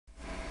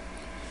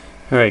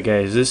Alright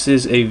guys, this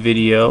is a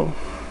video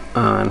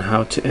on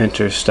how to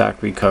enter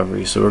stock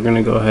recovery. So we're going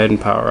to go ahead and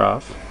power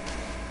off,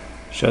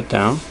 shut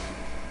down.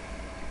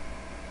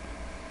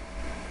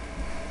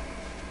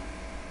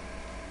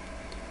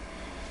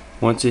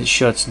 Once it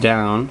shuts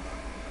down,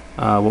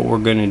 what we're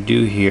going to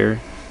do here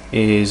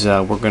is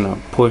we're going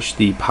to push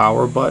the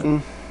power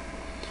button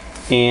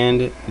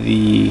and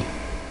the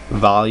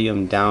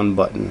volume down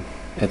button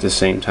at the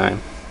same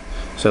time.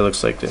 So it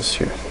looks like this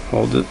here.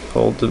 Hold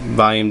the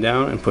volume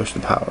down and push the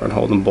power, and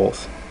hold them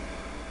both.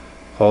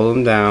 Hold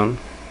them down.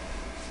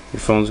 Your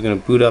phone's going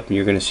to boot up and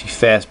you're going to see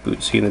fast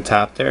boot. See in the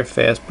top there,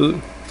 fast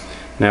boot.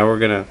 Now we're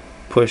going to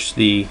push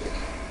the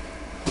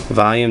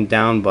volume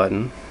down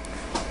button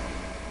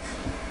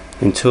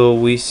until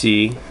we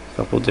see a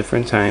couple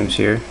different times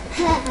here.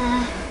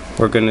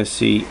 We're going to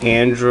see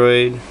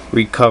Android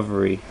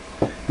recovery.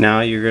 Now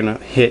you're going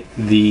to hit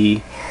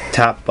the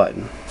top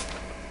button.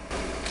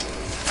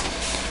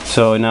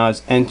 So now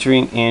it's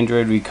entering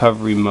Android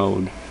recovery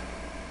mode.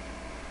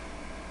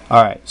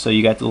 Alright, so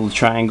you got the little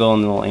triangle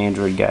and the little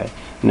Android guy.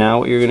 Now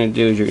what you're going to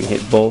do is you're going to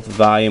hit both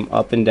volume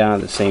up and down at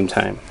the same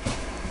time.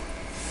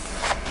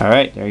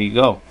 Alright, there you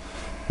go.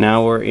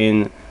 Now we're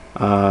in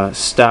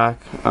stock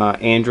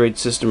Android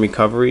system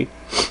recovery.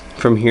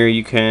 From here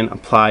you can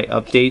apply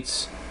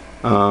updates,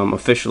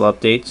 official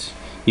updates.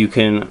 You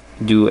can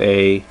do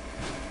a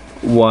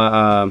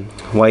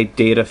wipe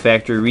data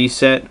factory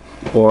reset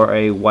or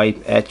a wipe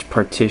etch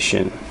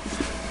partition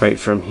right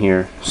from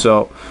here.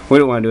 So we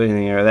don't want to do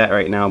anything of that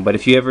right now, but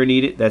if you ever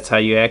need it, that's how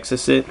you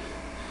access it.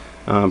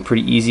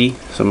 Pretty easy.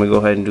 So I'm gonna go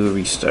ahead and do a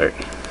restart.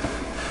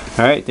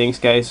 Alright, thanks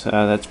guys,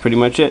 that's pretty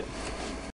much it.